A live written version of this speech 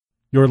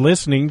You're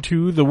listening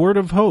to The Word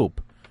of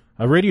Hope,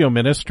 a radio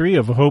ministry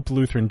of Hope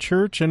Lutheran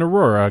Church in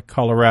Aurora,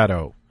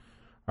 Colorado.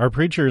 Our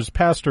preacher is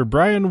Pastor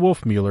Bryan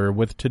Wolfmueller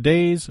with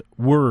today's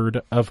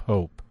Word of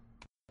Hope.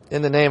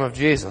 In the name of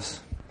Jesus,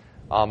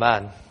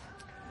 Amen.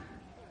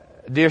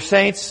 Dear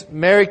Saints,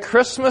 Merry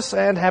Christmas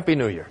and Happy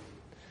New Year.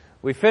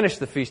 We finished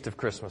the Feast of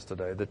Christmas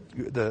today,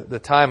 the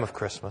time of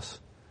Christmas,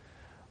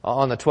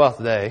 on the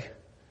 12th day.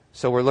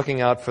 So we're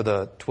looking out for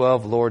the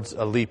 12 Lords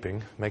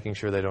a-leaping, making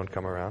sure they don't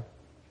come around.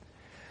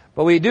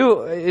 But it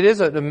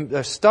is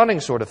a stunning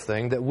sort of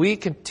thing that we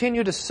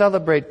continue to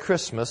celebrate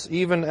Christmas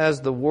even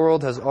as the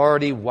world has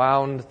already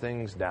wound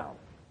things down.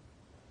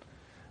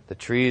 The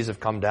trees have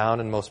come down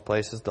in most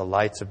places, the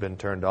lights have been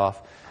turned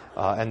off,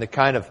 and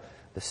the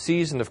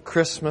season of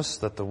Christmas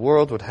that the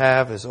world would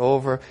have is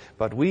over,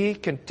 but we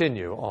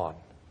continue on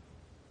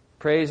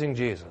praising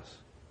Jesus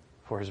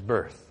for His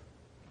birth.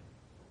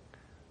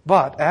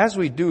 But as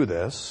we do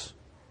this,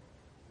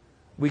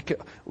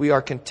 we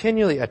are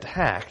continually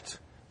attacked.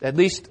 At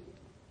least,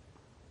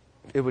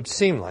 it would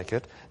seem like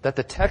it, that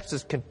the text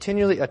is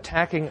continually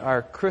attacking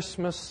our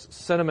Christmas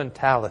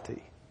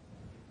sentimentality.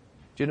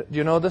 Do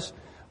you know this?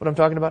 What I'm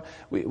talking about?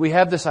 We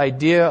have this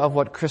idea of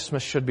what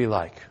Christmas should be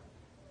like.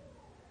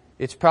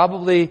 It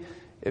probably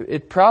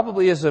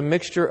is a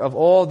mixture of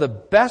all the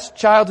best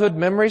childhood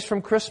memories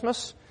from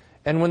Christmas,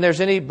 and when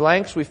there's any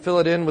blanks, we fill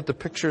it in with the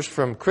pictures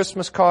from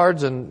Christmas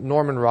cards and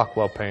Norman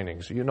Rockwell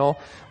paintings,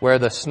 where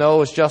the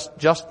snow is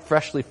just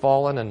freshly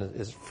fallen and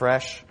is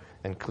fresh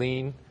and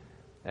clean,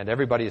 and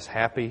everybody is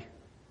happy,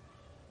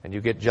 and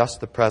you get just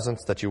the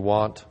presents that you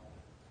want.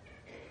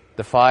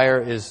 The fire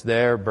is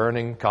there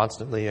burning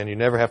constantly, and you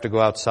never have to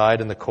go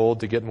outside in the cold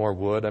to get more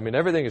wood. I mean,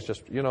 everything is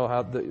just,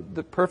 how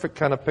the perfect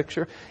kind of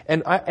picture.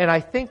 And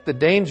I think the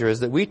danger is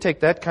that we take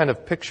that kind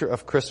of picture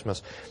of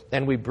Christmas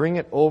and we bring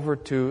it over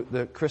to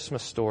the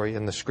Christmas story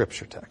in the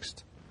Scripture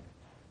text.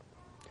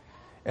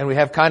 And we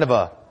have kind of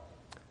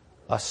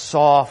a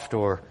soft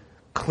or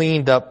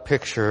cleaned up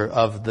picture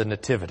of the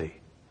Nativity.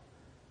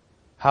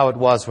 How it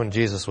was when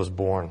Jesus was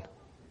born.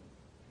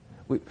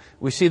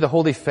 We see the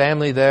Holy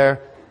Family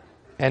there,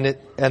 and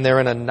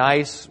they're in a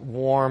nice,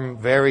 warm,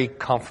 very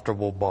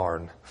comfortable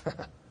barn,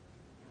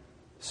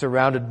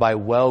 surrounded by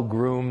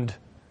well-groomed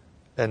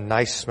and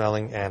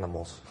nice-smelling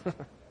animals.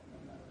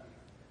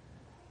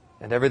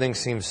 And everything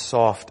seems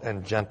soft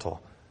and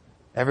gentle.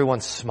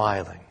 Everyone's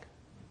smiling.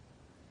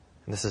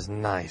 And this is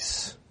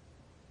nice.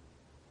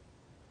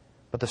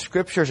 But the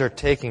Scriptures are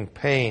taking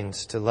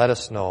pains to let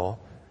us know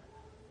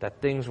that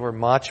things were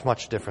much,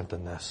 much different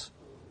than this.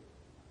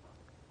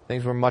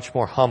 Things were much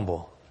more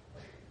humble.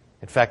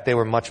 In fact, they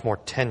were much more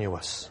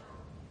tenuous.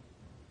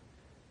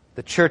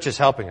 The church is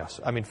helping us.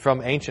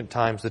 From ancient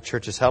times, the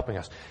church is helping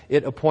us.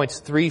 It appoints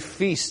 3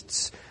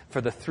 feasts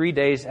for the 3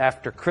 days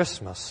after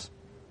Christmas.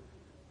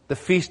 The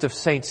feast of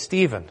St.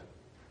 Stephen,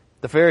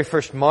 the very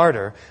first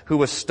martyr who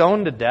was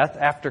stoned to death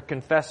after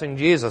confessing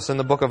Jesus in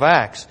the book of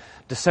Acts,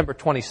 December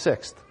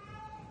 26th.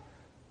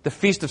 The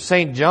feast of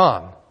St.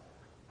 John,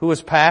 who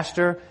was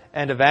pastor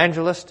and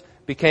evangelist,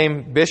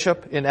 became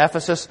bishop in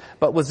Ephesus,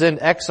 but was then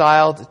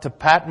exiled to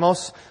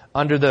Patmos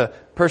under the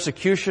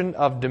persecution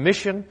of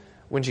Domitian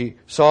when she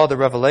saw the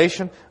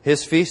revelation.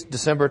 His feast,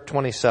 December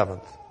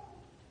 27th.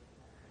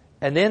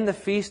 And then the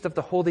feast of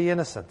the Holy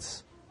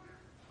Innocents,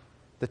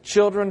 the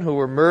children who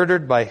were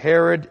murdered by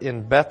Herod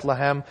in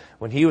Bethlehem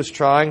when he was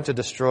trying to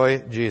destroy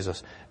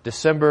Jesus,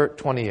 December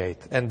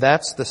 28th. And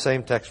that's the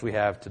same text we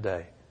have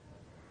today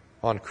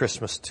on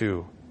Christmas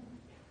too.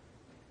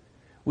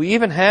 We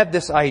even had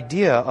this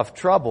idea of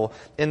trouble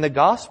in the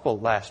gospel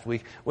last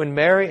week when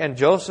Mary and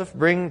Joseph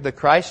bring the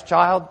Christ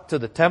child to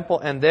the temple,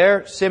 and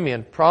there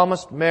Simeon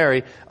promised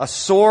Mary a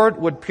sword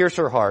would pierce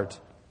her heart.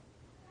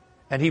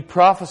 And he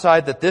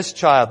prophesied that this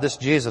child, this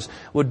Jesus,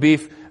 would be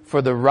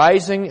for the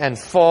rising and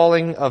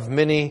falling of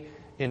many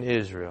in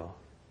Israel.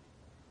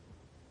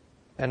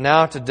 And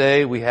now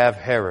today we have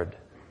Herod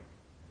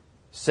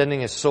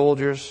sending his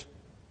soldiers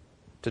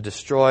to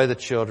destroy the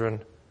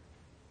children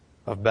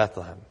of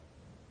Bethlehem.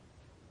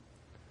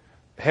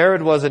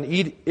 Herod was an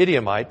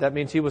Edomite. That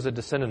means he was a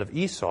descendant of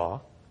Esau.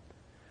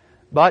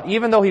 But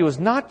even though he was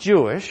not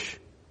Jewish,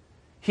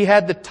 he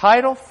had the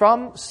title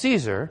from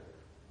Caesar,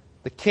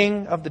 the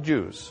King of the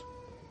Jews.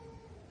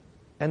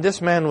 And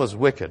this man was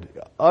wicked,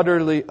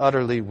 utterly,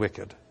 utterly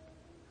wicked.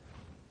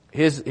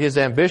 His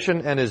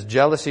ambition and his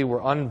jealousy were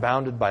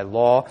unbounded by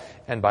law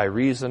and by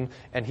reason,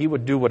 and he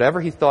would do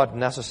whatever he thought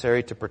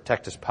necessary to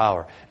protect his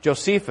power.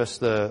 Josephus,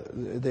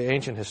 the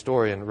ancient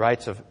historian,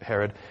 writes of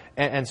Herod,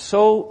 and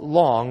so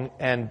long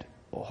and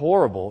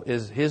horrible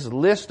is his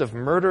list of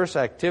murderous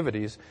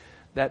activities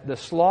that the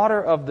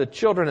slaughter of the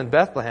children in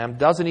Bethlehem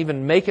doesn't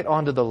even make it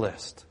onto the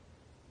list.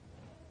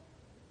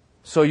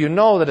 So you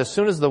know that as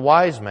soon as the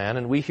wise man,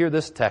 and we hear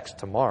this text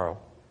tomorrow,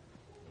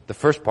 the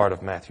first part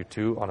of Matthew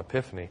 2 on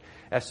Epiphany,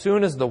 as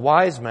soon as the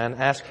wise men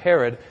ask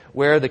Herod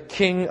where the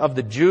King of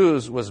the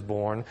Jews was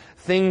born,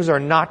 things are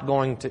not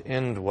going to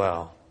end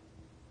well.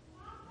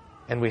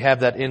 And we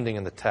have that ending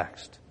in the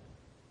text.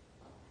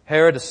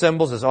 Herod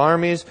assembles his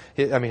armies,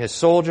 his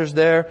soldiers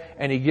there,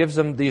 and he gives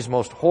them these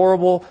most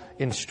horrible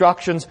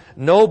instructions.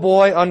 No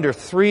boy under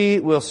 3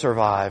 will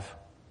survive.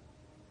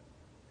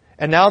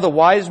 And now the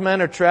wise men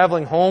are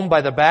traveling home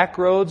by the back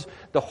roads.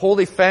 The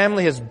Holy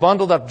Family has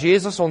bundled up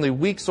Jesus, only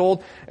weeks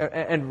old,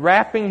 and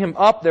wrapping him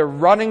up. They're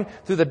running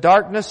through the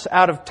darkness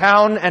out of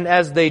town, and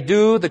as they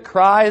do, the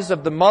cries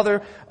of the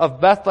mother of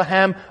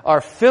Bethlehem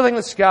are filling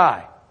the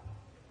sky,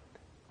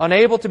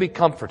 unable to be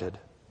comforted.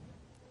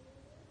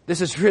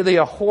 This is really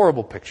a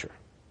horrible picture.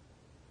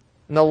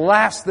 And the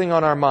last thing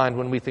on our mind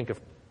when we think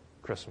of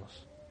Christmas.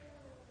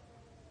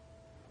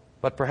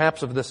 But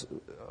perhaps of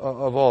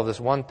all of this,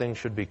 one thing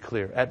should be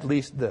clear, at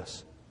least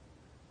this,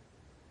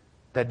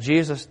 that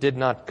Jesus did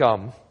not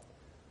come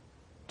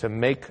to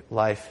make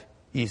life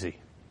easy.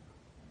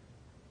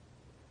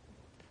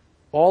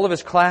 All of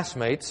his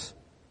classmates,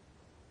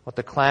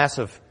 the class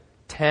of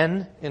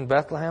 10 in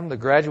Bethlehem, the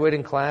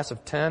graduating class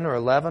of 10 or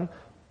 11,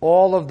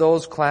 all of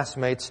those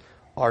classmates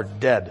are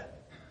dead.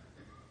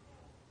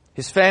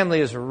 His family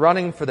is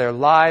running for their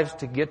lives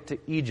to get to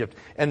Egypt,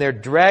 and they're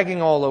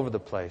dragging all over the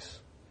place.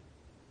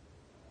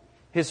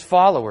 His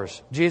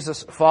followers,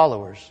 Jesus'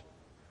 followers,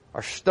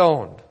 are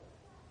stoned,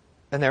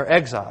 and they're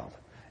exiled,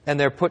 and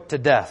they're put to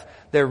death.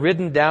 They're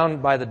ridden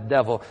down by the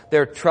devil.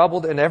 They're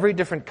troubled in every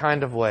different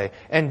kind of way.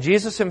 And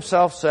Jesus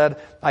himself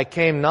said, I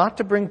came not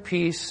to bring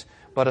peace,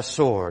 but a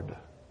sword.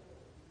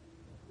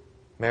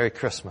 Merry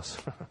Christmas.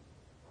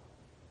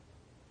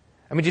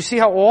 Do you see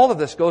how all of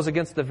this goes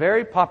against the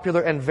very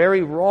popular and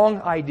very wrong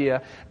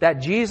idea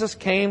that Jesus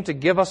came to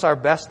give us our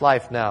best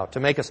life now, to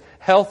make us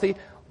healthy,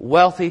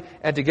 wealthy,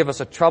 and to give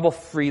us a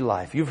trouble-free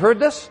life. You've heard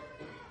this?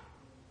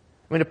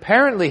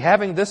 Apparently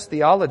having this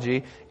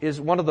theology is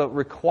one of the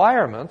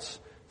requirements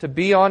to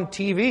be on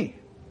TV.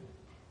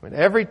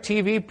 Every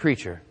TV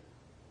preacher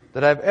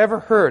that I've ever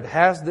heard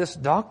has this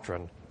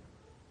doctrine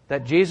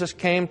that Jesus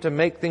came to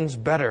make things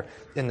better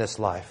in this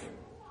life.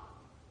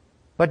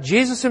 But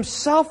Jesus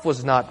himself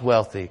was not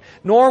wealthy,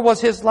 nor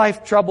was his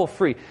life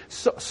trouble-free.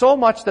 So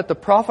much that the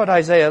prophet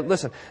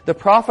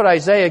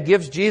Isaiah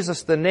gives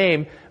Jesus the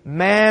name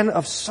Man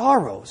of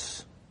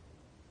Sorrows.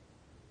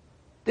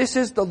 This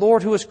is the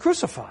Lord who is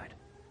crucified.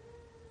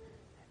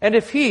 And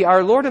if he,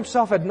 our Lord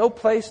himself, had no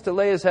place to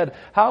lay his head,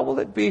 how will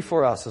it be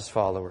for us as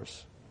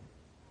followers?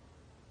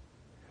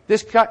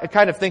 This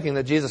kind of thinking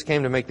that Jesus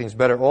came to make things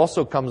better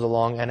also comes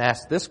along and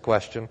asks this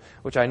question,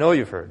 which I know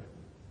you've heard.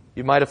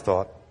 You might have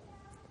thought,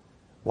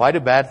 why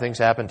do bad things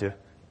happen to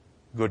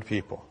good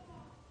people?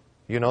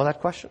 You know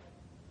that question?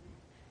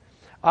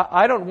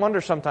 I don't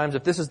wonder sometimes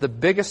if this is the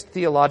biggest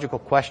theological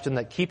question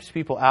that keeps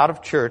people out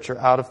of church or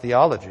out of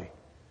theology.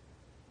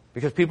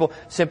 Because people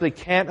simply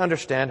can't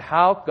understand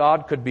how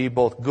God could be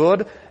both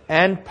good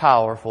and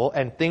powerful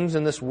and things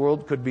in this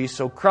world could be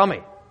so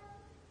crummy.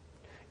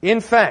 In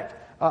fact,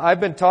 I've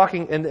been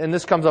talking, and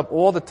this comes up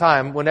all the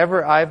time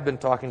whenever I've been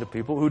talking to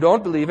people who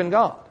don't believe in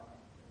God.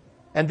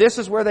 And this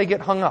is where they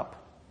get hung up.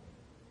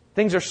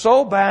 Things are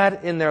so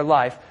bad in their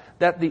life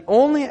that the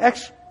only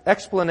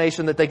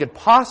explanation that they could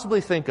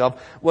possibly think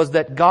of was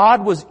that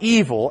God was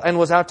evil and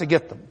was out to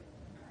get them.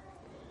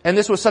 And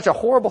this was such a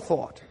horrible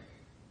thought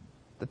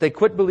that they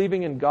quit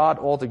believing in God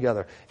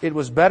altogether. It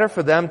was better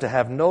for them to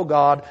have no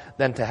God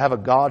than to have a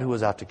God who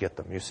was out to get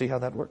them. You see how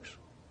that works?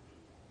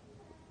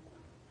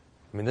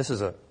 This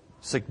is a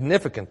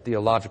significant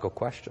theological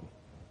question.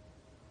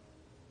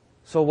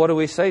 So what do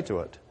we say to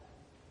it?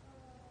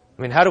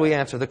 How do we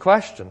answer the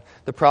question?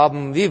 The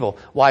problem of evil.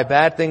 Why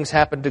bad things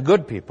happen to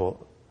good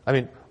people.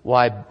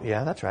 Why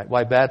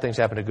bad things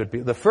happen to good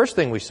people. The first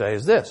thing we say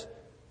is this,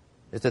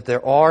 is that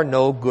there are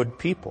no good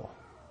people.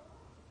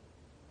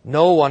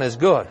 No one is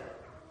good.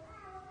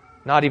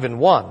 Not even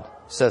one,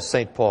 says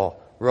St. Paul,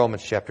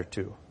 Romans chapter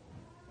 2.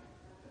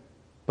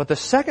 But the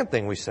second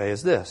thing we say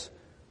is this,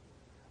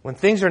 when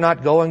things are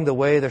not going the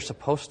way they're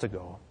supposed to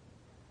go,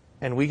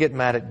 and we get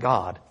mad at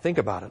God, think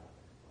about it.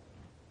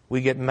 We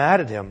get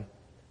mad at Him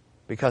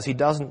because He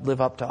doesn't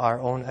live up to our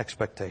own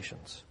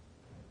expectations.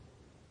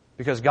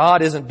 Because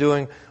God isn't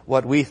doing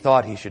what we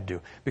thought He should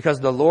do. Because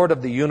the Lord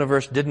of the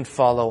universe didn't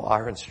follow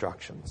our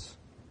instructions.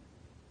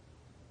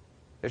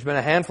 There's been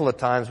a handful of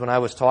times when I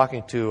was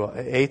talking to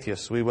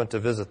atheists. We went to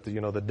visit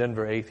the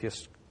Denver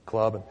Atheist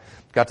Club and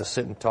got to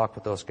sit and talk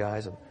with those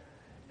guys.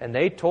 And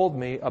they told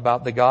me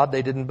about the God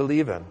they didn't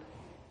believe in.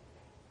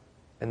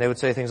 And they would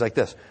say things like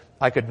this,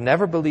 I could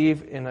never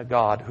believe in a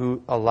God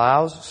who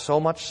allows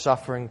so much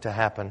suffering to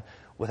happen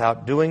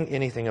without doing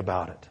anything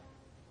about it.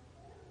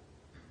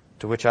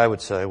 To which I would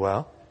say,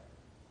 well,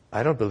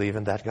 I don't believe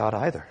in that God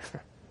either.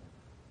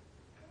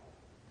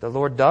 The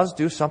Lord does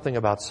do something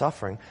about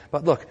suffering,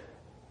 but look,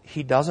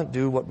 He doesn't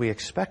do what we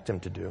expect Him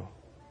to do.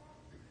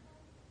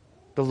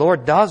 The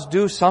Lord does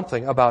do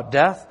something about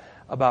death,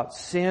 about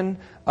sin,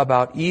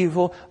 about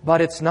evil,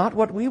 but it's not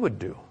what we would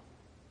do.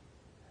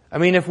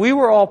 If we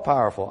were all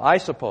powerful, I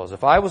suppose,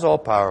 if I was all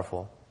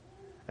powerful,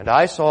 and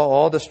I saw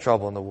all this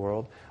trouble in the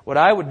world, what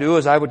I would do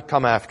is I would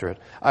come after it.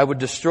 I would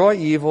destroy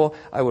evil.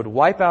 I would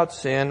wipe out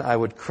sin. I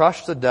would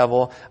crush the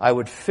devil. I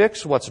would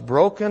fix what's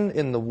broken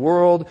in the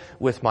world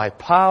with my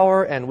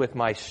power and with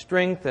my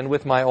strength and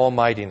with my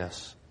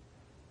almightiness.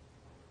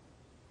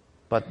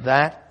 But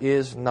that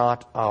is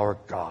not our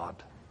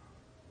God.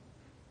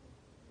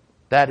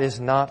 That is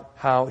not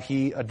how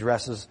He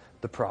addresses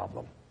the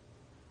problem.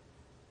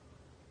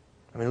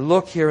 I mean,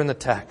 look here in the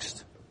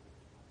text.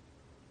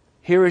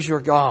 Here is your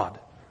God,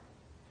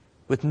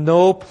 with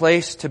no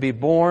place to be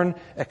born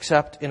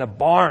except in a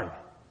barn.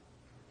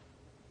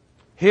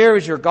 Here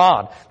is your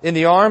God, in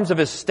the arms of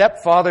his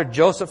stepfather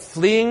Joseph,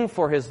 fleeing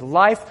for his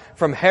life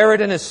from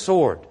Herod and his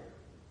sword.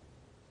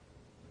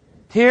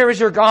 Here is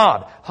your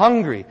God,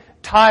 hungry,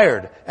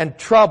 tired, and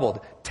troubled,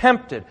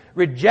 tempted,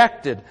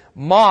 rejected,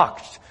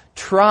 mocked,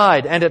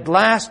 tried, and at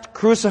last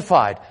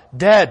crucified,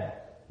 dead,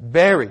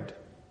 buried.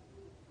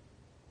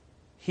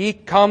 He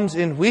comes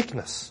in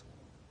weakness,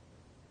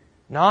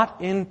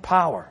 not in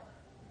power.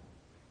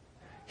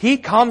 He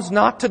comes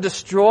not to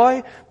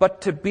destroy,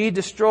 but to be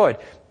destroyed.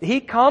 He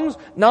comes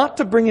not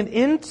to bring an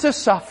end to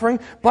suffering,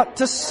 but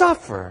to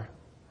suffer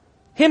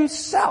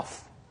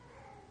Himself.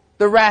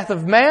 The wrath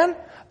of man,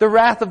 the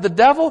wrath of the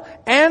devil,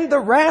 and the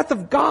wrath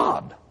of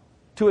God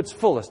to its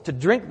fullest. To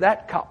drink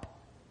that cup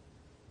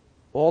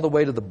all the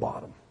way to the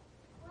bottom.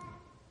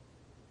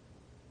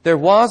 There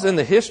was in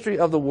the history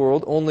of the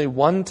world only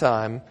one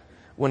time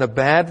when a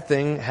bad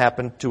thing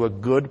happened to a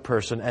good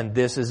person, and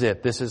this is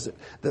it. This is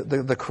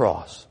the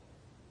cross.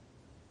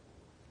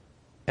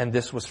 And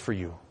this was for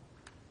you.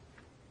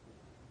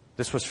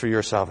 This was for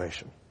your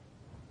salvation.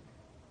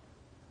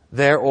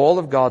 There, all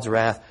of God's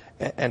wrath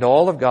and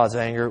all of God's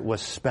anger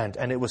was spent.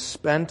 And it was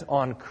spent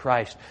on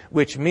Christ.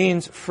 Which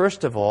means,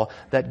 first of all,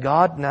 that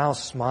God now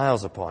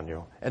smiles upon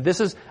you. And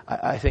this is,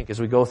 I think, as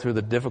we go through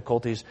the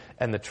difficulties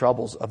and the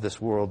troubles of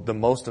this world, the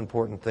most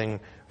important thing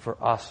for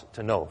us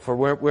to know. For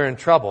we're in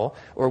trouble,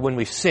 or when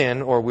we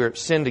sin, or we're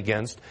sinned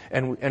against,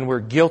 and we're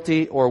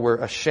guilty, or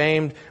we're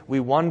ashamed, we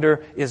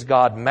wonder, is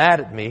God mad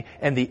at me?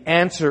 And the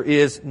answer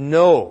is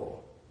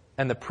no.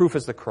 And the proof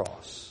is the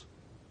cross.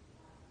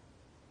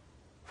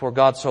 For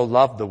God so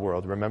loved the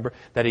world, remember,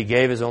 that He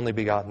gave His only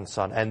begotten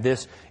Son. And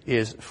this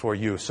is for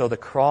you. So the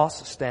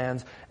cross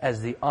stands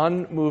as the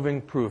unmoving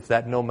proof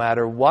that no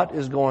matter what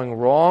is going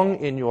wrong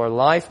in your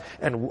life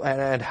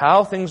and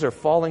how things are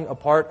falling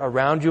apart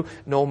around you,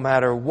 no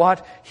matter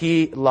what,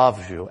 He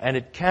loves you. And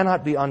it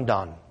cannot be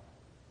undone.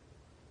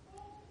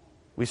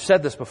 We've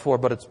said this before,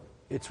 but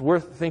it's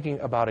worth thinking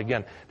about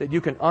again, that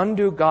you can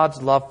undo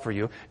God's love for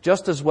you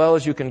just as well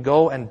as you can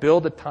go and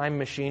build a time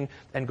machine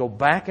and go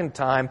back in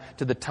time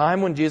to the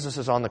time when Jesus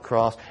is on the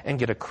cross and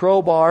get a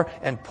crowbar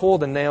and pull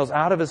the nails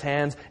out of His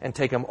hands and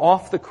take Him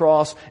off the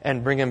cross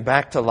and bring Him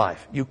back to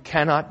life. You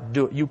cannot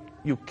do it.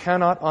 You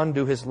cannot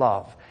undo His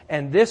love.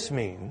 And this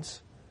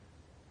means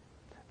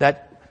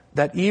that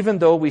even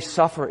though we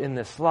suffer in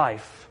this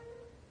life,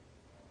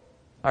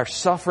 our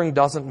suffering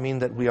doesn't mean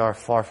that we are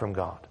far from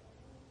God,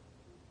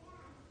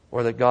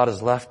 or that God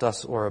has left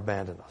us or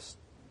abandoned us.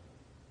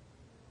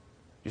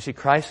 You see,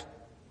 Christ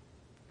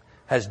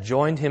has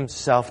joined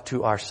Himself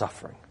to our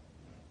suffering,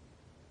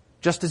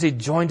 just as He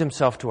joined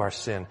Himself to our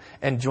sin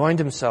and joined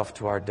Himself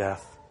to our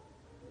death,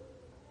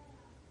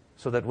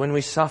 so that when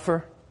we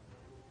suffer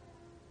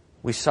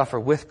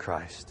with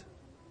Christ.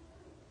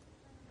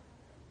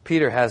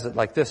 Peter has it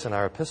like this in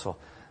our epistle.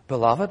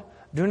 Beloved,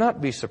 do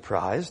not be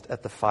surprised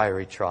at the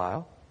fiery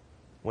trial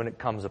when it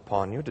comes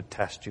upon you to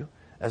test you,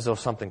 as though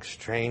something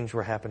strange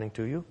were happening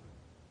to you.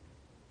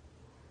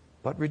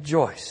 But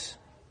rejoice,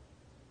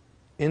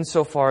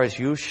 insofar as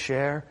you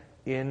share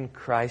in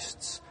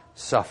Christ's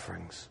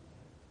sufferings,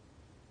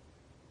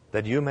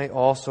 that you may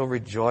also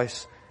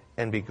rejoice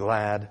and be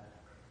glad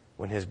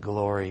when His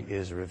glory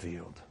is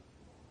revealed.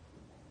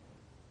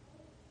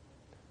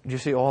 Do you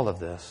see all of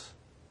this?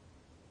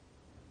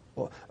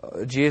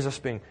 Jesus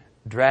being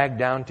dragged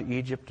down to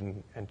Egypt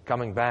and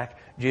coming back.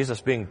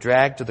 Jesus being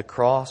dragged to the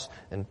cross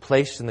and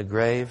placed in the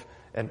grave.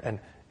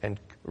 And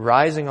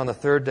rising on the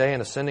third day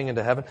and ascending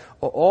into heaven.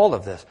 All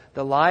of this,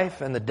 the life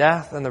and the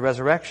death and the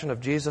resurrection of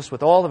Jesus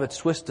with all of its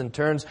twists and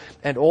turns,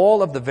 and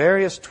all of the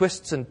various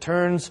twists and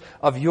turns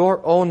of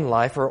your own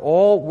life are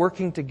all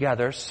working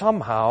together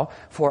somehow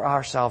for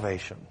our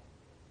salvation.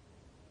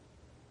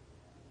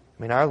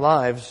 I mean, our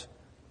lives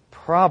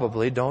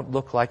probably don't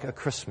look like a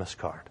Christmas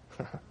card.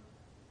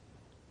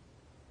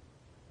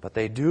 But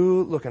they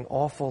do look an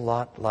awful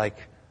lot like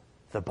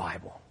the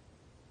Bible,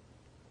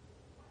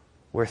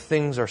 where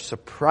things are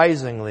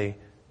surprisingly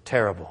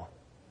terrible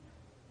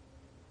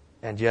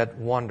and yet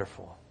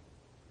wonderful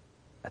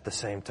at the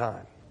same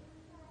time.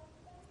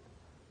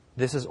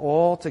 This is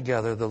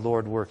altogether the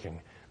Lord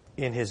working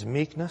in His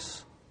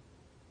meekness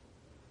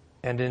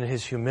and in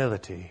His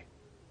humility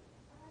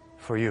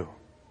for you,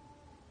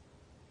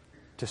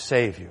 to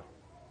save you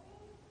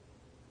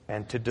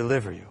and to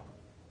deliver you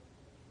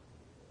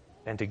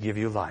and to give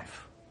you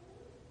life.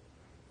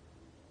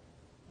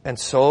 And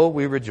so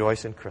we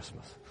rejoice in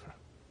Christmas.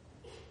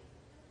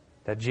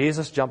 that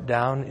Jesus jumped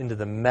down into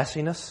the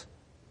messiness,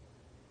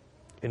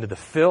 into the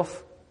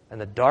filth and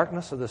the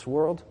darkness of this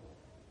world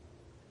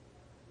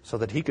so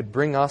that He could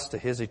bring us to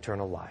His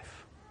eternal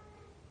life.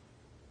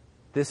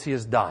 This He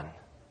has done,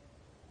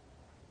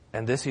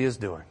 and this He is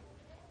doing.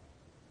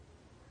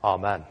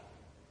 Amen.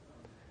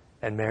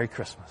 And Merry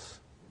Christmas.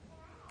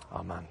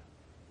 Amen.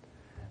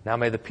 Now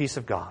may the peace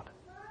of God,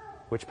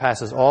 which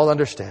passes all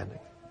understanding,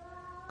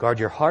 guard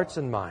your hearts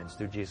and minds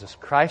through Jesus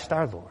Christ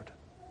our Lord.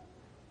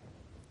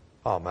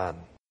 Amen.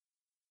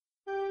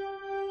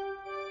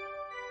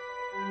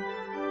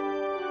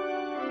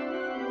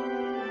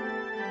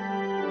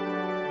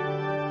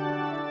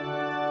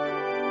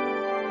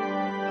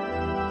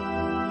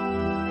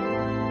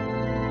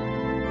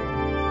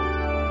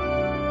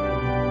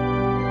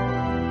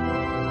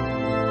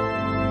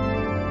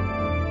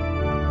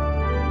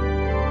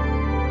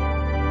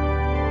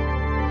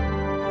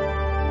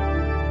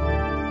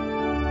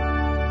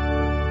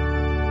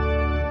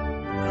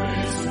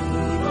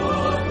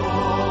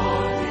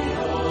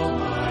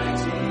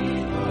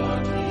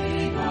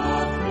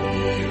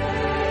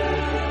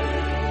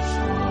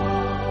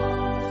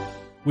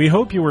 We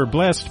hope you were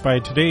blessed by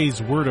today's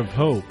Word of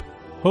Hope.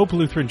 Hope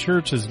Lutheran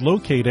Church is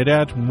located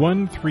at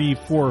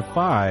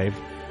 1345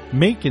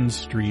 Macon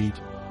Street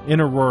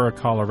in Aurora,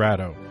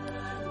 Colorado.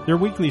 Their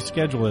weekly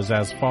schedule is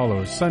as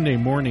follows: Sunday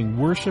morning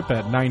worship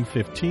at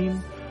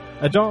 9:15,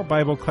 adult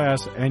Bible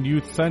class and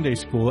youth Sunday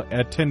school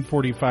at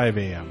 10:45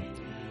 a.m.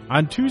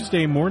 On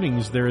Tuesday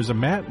mornings there is a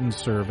Matin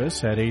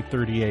service at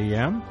 8:30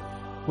 a.m.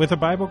 with a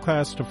Bible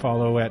class to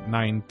follow at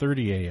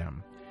 9:30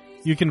 a.m.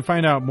 You can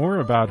find out more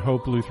about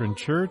Hope Lutheran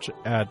Church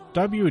at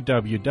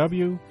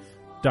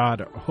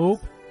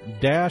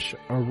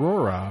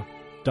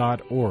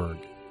www.hope-aurora.org.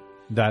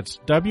 That's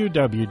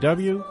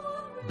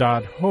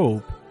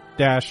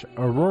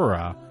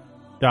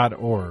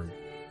www.hope-aurora.org.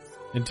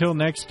 Until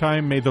next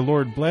time, may the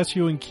Lord bless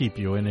you and keep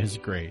you in His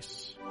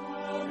grace.